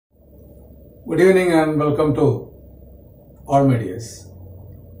Good evening and welcome to all medias.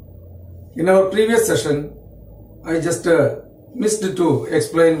 In our previous session, I just missed to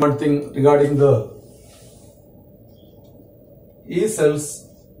explain one thing regarding the E cells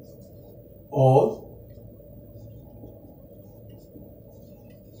or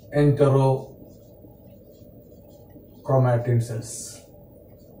enterochromatin cells.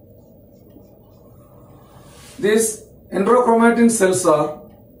 These enterochromatin cells are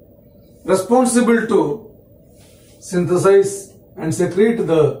responsible to synthesize and secrete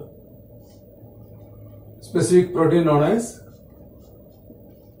the specific protein known as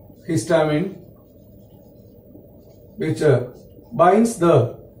histamine, which binds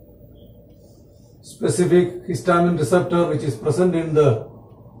the specific histamine receptor which is present in the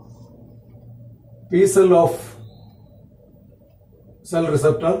P cell of cell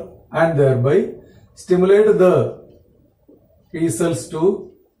receptor and thereby stimulate the P cells to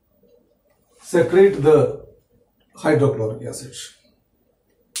secrete the hydrochloric acid.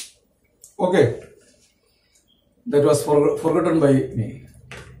 Okay, that was forgotten by me.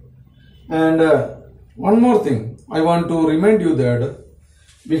 And one more thing, I want to remind you that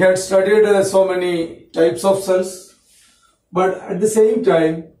we had studied so many types of cells, but at the same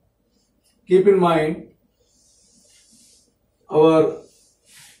time, keep in mind our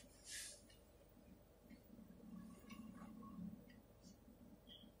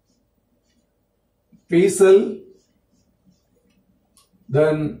P cell,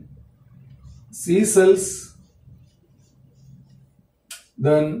 then C cells,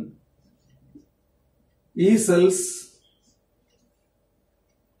 then E cells,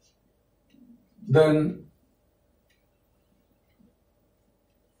 then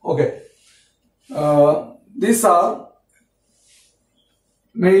these are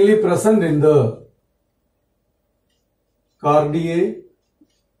mainly present in the cardiac,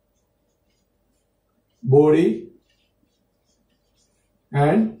 body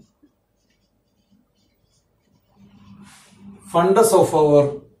and fundus of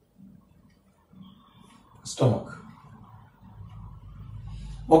our stomach.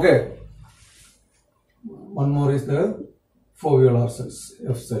 Okay, one more is the foveolar cells,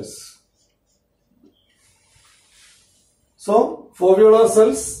 F cells. So, foveolar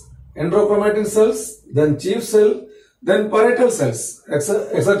cells, enterochromatin cells, then chief cell, then parietal cells,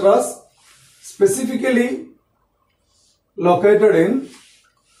 etc. specifically located in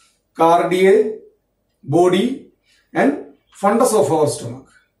cardiac, body and fundus of our stomach.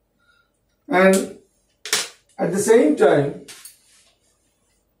 And at the same time,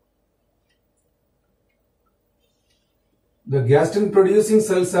 the gastrin producing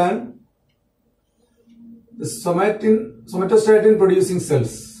cells and the somatostatin producing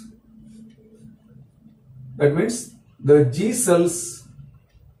cells. That means the G cells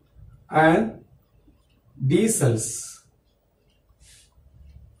and D cells.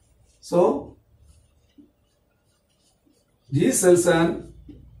 So, G cells and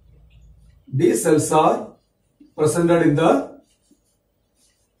D cells are presented in the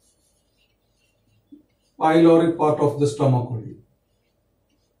pyloric part of the stomach only.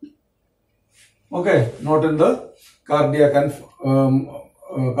 Okay, not in the cardiac and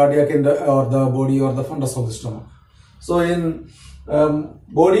or the body or the fundus of the stomach. So, in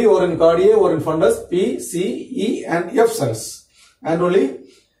body or in cardiac or in fundus, P, C, E and F cells, and only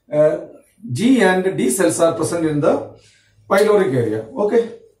G and D cells are present in the pyloric area.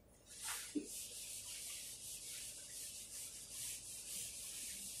 Okay.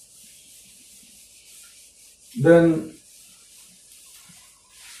 Then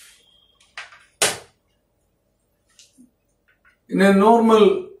in a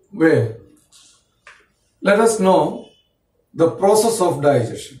normal way, let us know the process of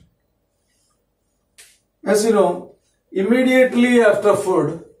digestion. As you know, immediately after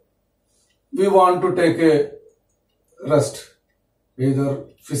food, we want to take a rest, either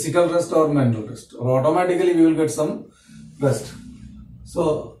physical rest or mental rest, or automatically we will get some rest.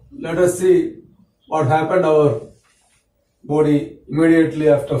 So, let us see what happened our body immediately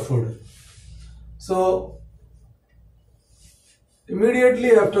after food. So,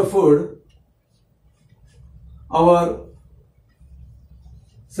 immediately after food, our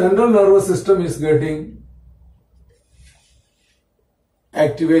central nervous system is getting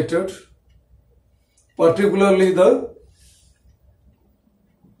activated, particularly the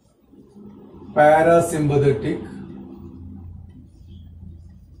parasympathetic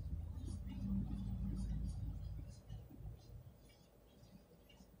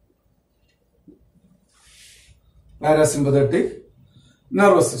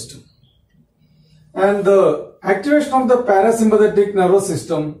nervous system. And the activation of the parasympathetic nervous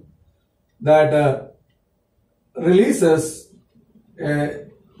system that releases a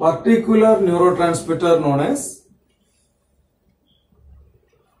particular neurotransmitter known as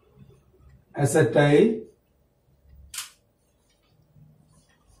acetylcholine.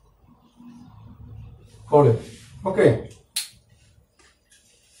 Okay.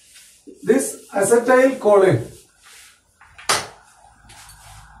 This acetylcholine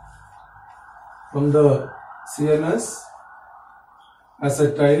from the CNS,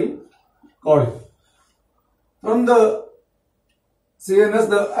 acetylcholine. From the CNS,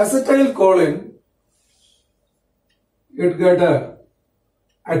 the acetylcholine, it get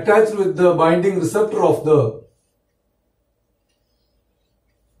attached with the binding receptor of the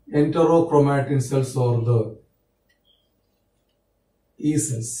enterochromatin cells or the E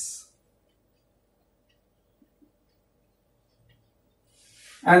cells,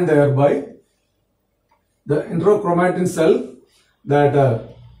 and thereby the enterochromatin cell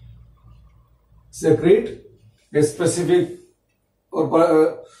that secrete a specific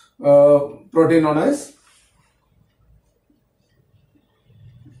or protein known as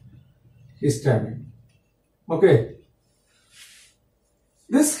histamine. Okay.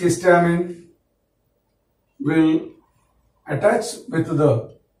 This histamine will attach with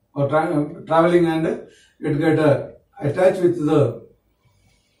the traveling and it get attached with the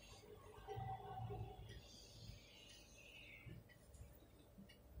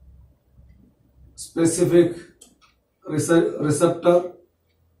specific receptor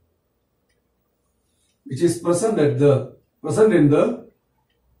which is present in the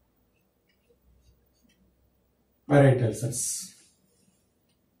parietal cells.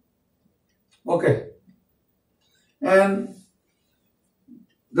 Okay, and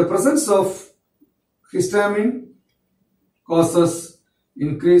the presence of histamine causes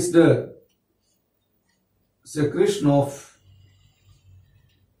increased secretion of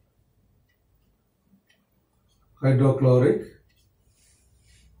hydrochloric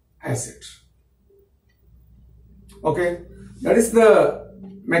acid. Okay, that is the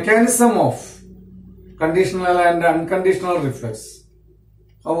mechanism of conditional and unconditional reflex.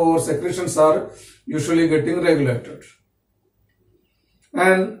 How our secretions are usually getting regulated.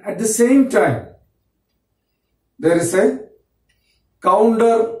 And at the same time, there is a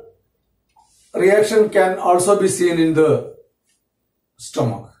counter reaction can also be seen in the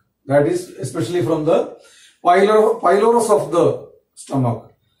stomach. That is especially from the pylorus of the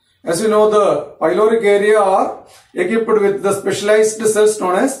stomach. As you know, the pyloric area are equipped with the specialized cells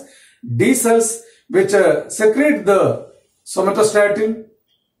known as D cells, which secrete the somatostatin,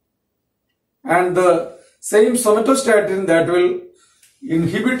 and the same somatostatin that will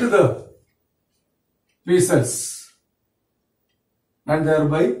inhibit the P cells and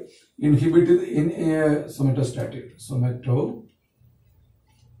thereby inhibit somatostatin.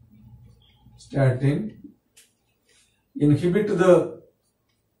 Somatostatin inhibit the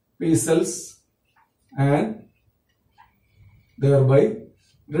P cells and thereby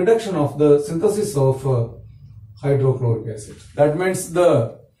reduction of the synthesis of hydrochloric acid. That means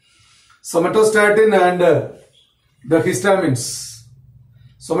the somatostatin and the histamines.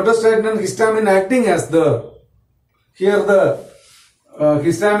 Somatostatin and histamine acting as the, here the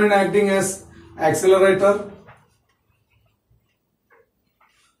histamine acting as accelerator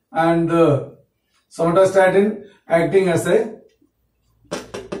and the somatostatin acting as a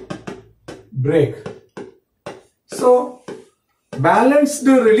brake. So, balanced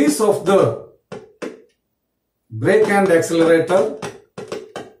release of the brake and accelerator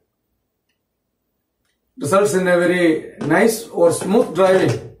results in a very nice or smooth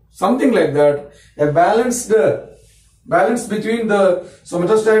driving, something like that. A balance between the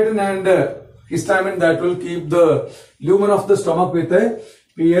somatostatin and histamine that will keep the lumen of the stomach with a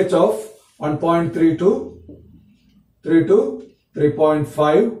pH of 1.3 to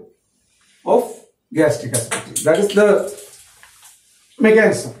 3.5 of gastric acidity. That is the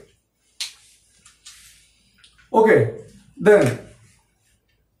mechanism. Okay, then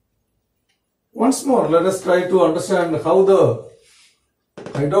once more let us try to understand how the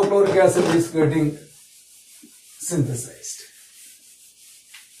hydrochloric acid is getting synthesized.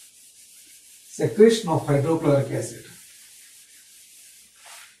 Secretion of hydrochloric acid.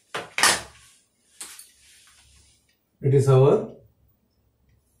 It is our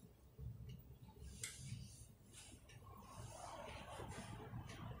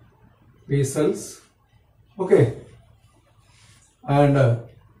P cells. Okay, and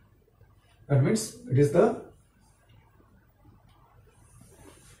that means it is the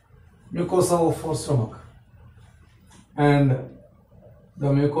mucosa of our stomach, and the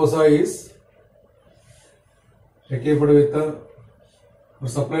mucosa is equipped with or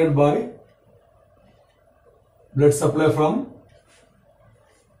supplied by blood supply from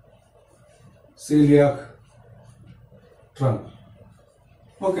celiac trunk.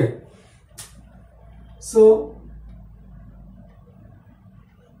 Okay. So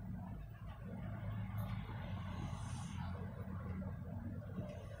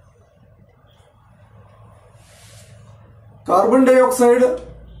carbon dioxide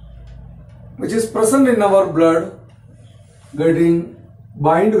which is present in our blood getting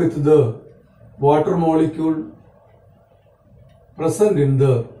bind with the water molecule present in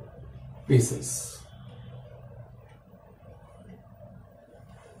the feces.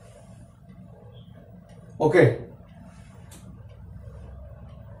 Okay.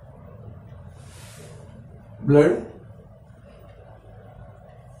 Blood.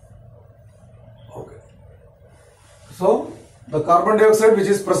 Okay. So the carbon dioxide which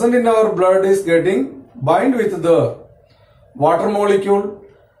is present in our blood is getting bind with the water molecule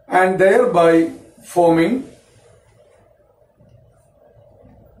and thereby forming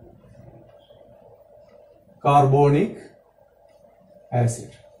carbonic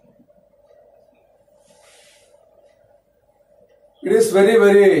acid. It is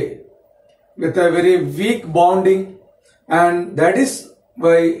with a very weak bonding, and that is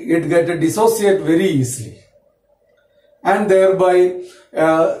why it get dissociate very easily, and thereby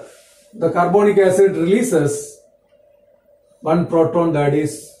the carbonic acid releases one proton, that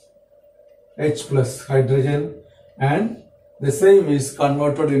is H plus hydrogen, and the same is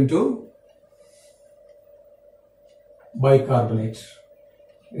converted into bicarbonate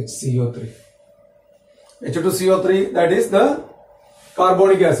HCO3. H2CO3, that is the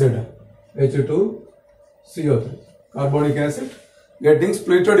carbonic acid. H2CO3. Carbonic acid getting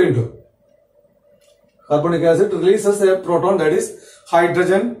splitted into. Carbonic acid releases a proton, that is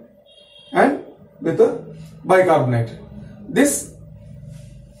hydrogen, and with a bicarbonate. This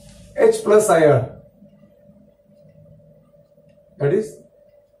H plus ion, that is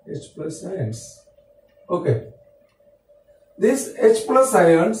H plus ions. Okay. These H plus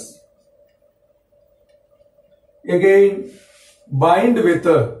ions again bind with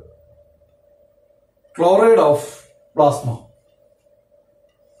a chloride of plasma.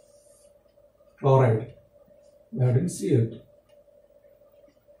 Chloride, that is Cl2,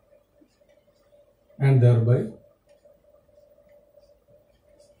 and thereby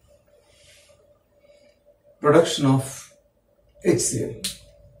production of HCl.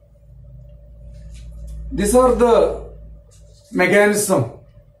 These are the mechanism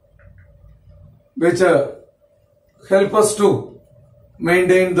which help us to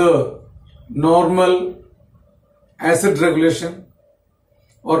maintain the normal acid regulation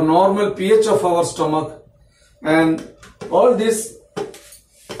or normal pH of our stomach, and all these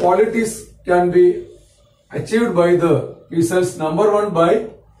qualities can be achieved by the P cells. Number one, by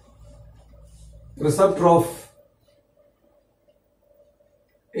receptor of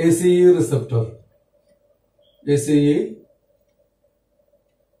ACE receptor. ACE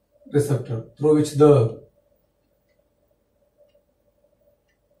receptor, through which the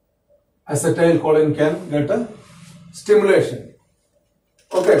acetylcholine can get a stimulation.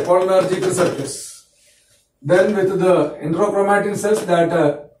 Okay, cholinergic receptors. Then with the enterochromatin cells that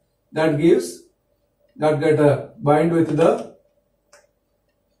get bind with the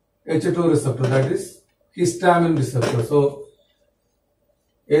H2 receptor, that is histamine receptor. So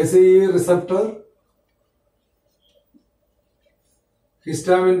ACE receptor,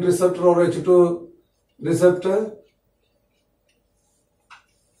 histamine receptor or H2 receptor.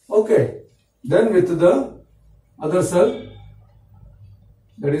 Okay. Then with the other cell,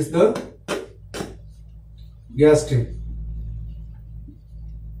 that is the gastrin.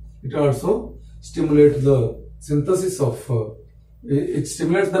 It also stimulates the synthesis of, it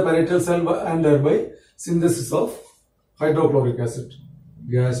stimulates the parietal cell and thereby synthesis of hydrochloric acid.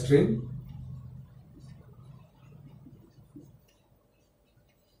 Gastrin.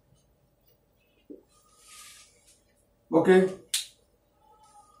 Okay.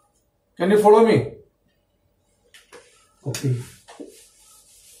 Can you follow me? Okay.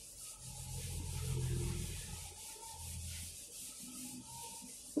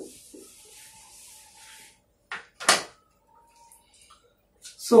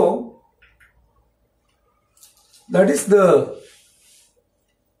 So, that is the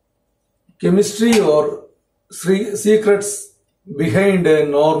chemistry or secrets behind a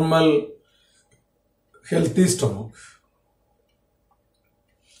normal healthy stomach.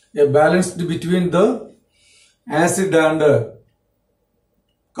 A balance between the acid and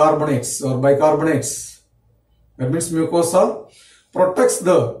carbonates or bicarbonates. That means mucosa protects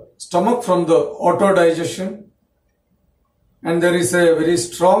the stomach from the autodigestion, and there is a very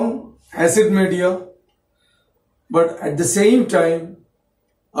strong acid media but at the same time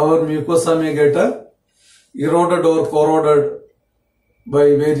our mucosa may get eroded or corroded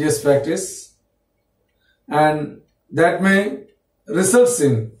by various factors, and that may result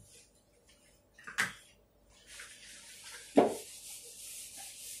in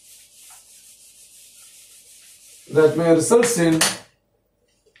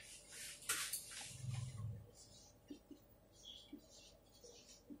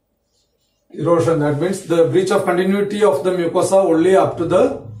erosion. That means the breach of continuity of the mucosa only up to the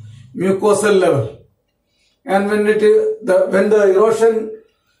mucosal level, and when the erosion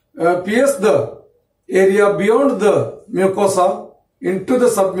pierces the area beyond the mucosa into the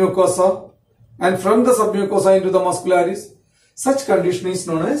submucosa, and from the submucosa into the muscularis, such condition is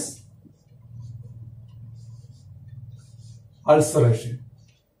known as ulceration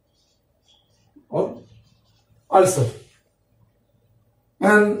or ulcer.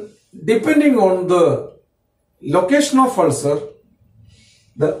 And depending on the location of ulcer,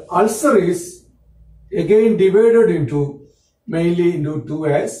 the ulcer is again divided into mainly into two,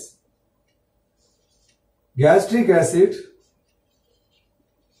 as gastric acid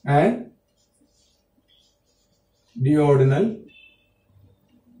and duodenal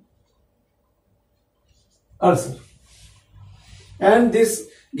ulcer. And this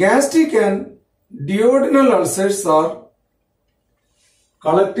gastric and duodenal ulcers are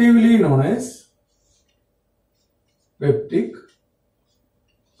collectively known as peptic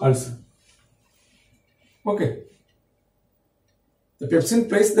ulcer. Okay. The pepsin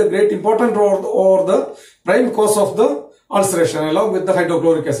plays the great important role or the prime cause of the ulceration along with the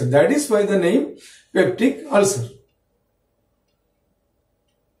hydrochloric acid. That is why the name peptic ulcer.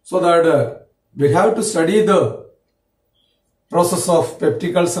 So that we have to study the process of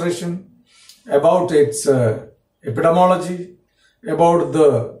peptic ulceration, about its epidemiology, about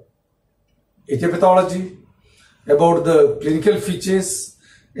the etiology, about the clinical features,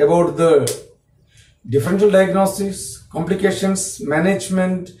 about the differential diagnosis, complications,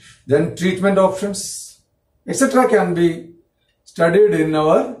 management, then treatment options, etc. can be studied in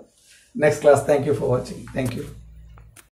our next class. Thank you for watching. Thank you.